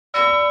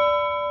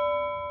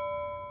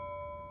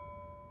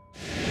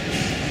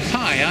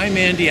Hi, I'm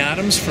Andy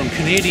Adams from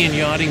Canadian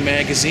Yachting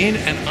magazine,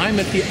 and I'm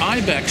at the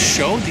IBEX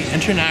show, the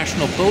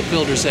International Boat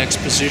Builders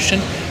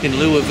Exposition in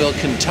Louisville,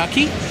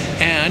 Kentucky.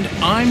 And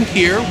I'm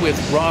here with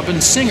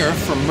Robin Singer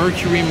from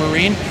Mercury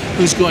Marine,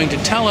 who's going to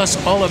tell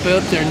us all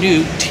about their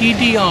new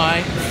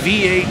TDI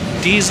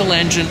V8 diesel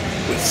engine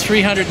with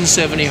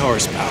 370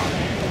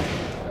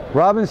 horsepower.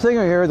 Robin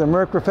Singer here, the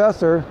Mercury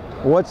Professor.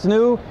 What's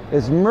new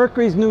is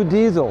Mercury's new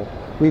diesel.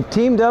 We've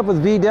teamed up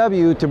with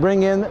VW to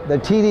bring in the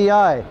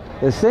TDI.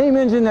 The same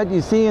engine that you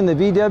see in the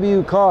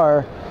VW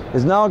car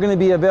is now going to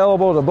be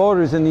available to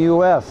boaters in the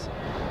US.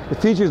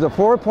 It features a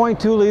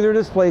 4.2 liter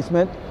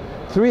displacement,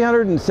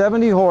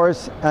 370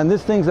 horse, and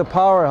this thing's a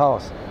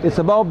powerhouse. It's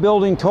about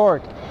building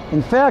torque.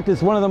 In fact,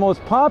 it's one of the most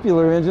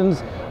popular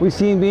engines we've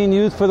seen being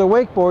used for the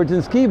wakeboards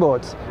and ski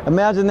boats.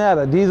 Imagine that,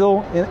 a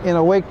diesel in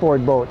a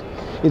wakeboard boat.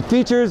 It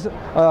features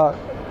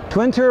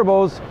twin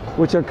turbos,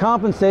 which are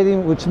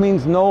compensating, which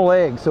means no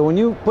lag. So when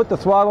you put the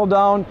throttle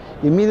down,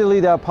 immediately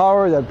that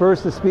power, that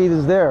burst of speed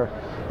is there.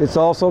 It's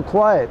also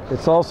quiet.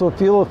 It's also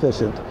fuel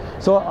efficient.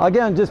 So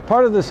again, just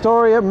part of the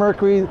story at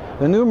Mercury,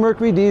 the new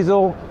Mercury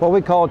diesel, what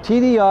we call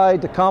TDI,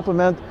 to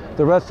complement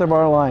the rest of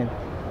our line.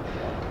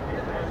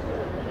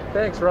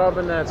 Thanks,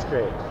 Robin. That's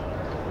great.